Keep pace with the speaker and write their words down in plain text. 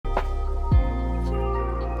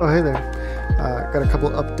Oh, hey there. Got a couple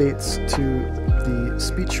updates to the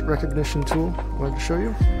speech recognition tool I wanted to show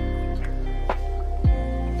you.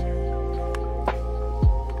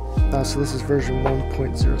 So this is version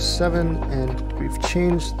 1.07, and we've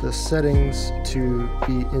changed the settings to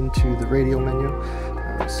be into the Radial menu.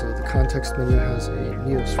 So the context menu has a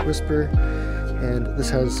neosWhisper, and this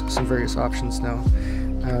has some various options now.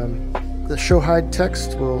 The show hide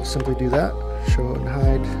text will simply do that. Show and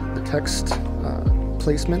hide the text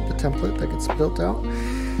placement, the template that gets built out.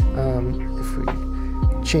 If we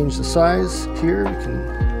change the size here, we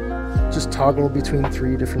can just toggle between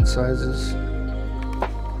 3 different sizes.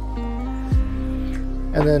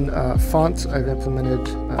 And then fonts, I've implemented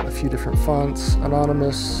a few different fonts: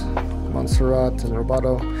 Anonymous, Montserrat, and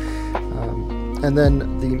Roboto. And then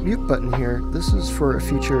the mute button here, this is for a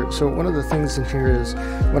feature. So one of the things in here is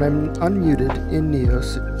when I'm unmuted in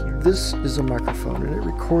Neos, this is a microphone and it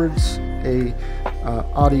records a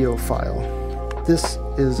audio file. This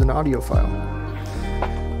is an audio file.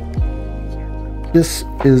 This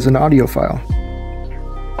is an audio file.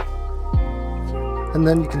 And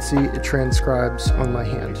then you can see it transcribes on my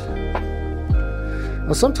hand.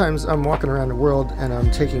 Now sometimes I'm walking around the world and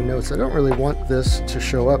I'm taking notes. I don't really want this to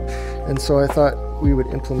show up, and so I thought we would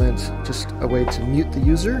implement just a way to mute the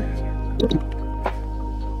user,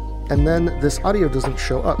 and then this audio doesn't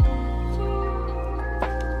show up.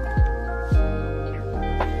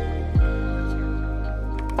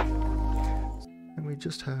 And we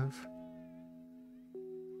just have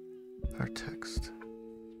our text.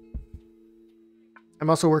 I'm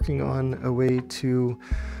also working on a way to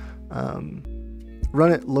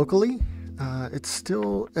run it locally. It's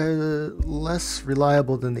still less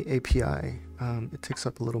reliable than the API. It takes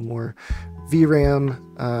up a little more VRAM,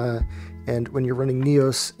 and when you're running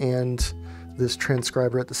Neos and this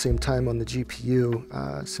transcriber at the same time on the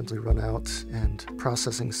GPU, simply run out and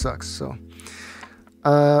processing sucks. So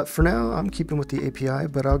for now, I'm keeping with the API,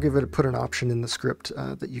 but I'll put an option in the script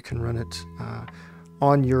that you can run it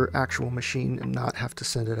on your actual machine and not have to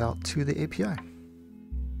send it out to the API.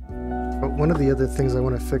 But one of the other things I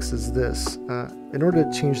want to fix is this. In order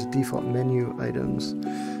to change the default menu items,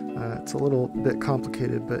 it's a little bit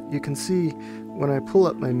complicated, but you can see when I pull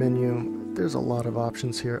up my menu, there's a lot of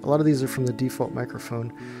options here. A lot of these are from the default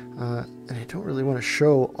microphone, and I don't really want to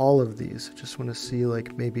show all of these. I just want to see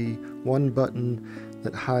like maybe one button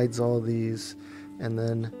that hides all of these, and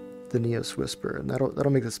then the neosWhisper, and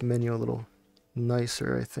that'll make this menu a little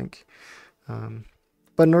nicer, I think.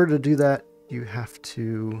 But in order to do that, you have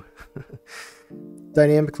to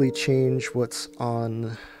dynamically change what's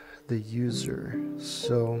on the user.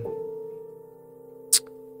 So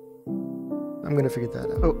I'm going to figure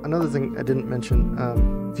that out. Oh, another thing I didn't mention,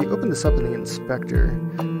 if you open this up in the inspector,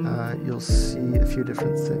 you'll see a few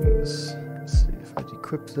different things. Let's see if I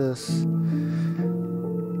equip this.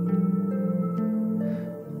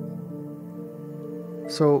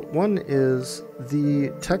 So one is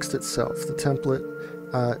the text itself, the template.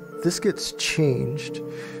 This gets changed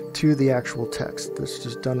to the actual text. This is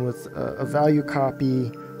just done with a value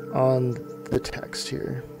copy on the text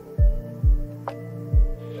here.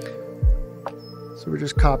 So we're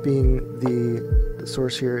just copying the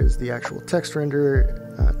source here is the actual text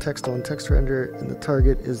renderer, text on text render, and the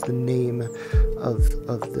target is the name of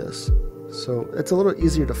this. So it's a little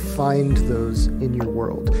easier to find those in your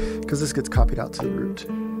world because this gets copied out to the root.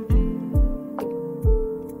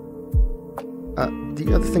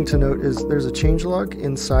 The other thing to note is there's a changelog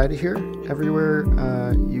inside here. Everywhere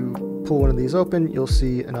you pull one of these open, you'll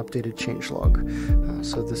see an updated changelog.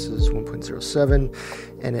 So this is 1.07,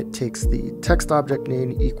 and it takes the text object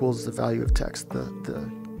name equals the value of text,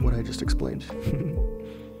 what I just explained.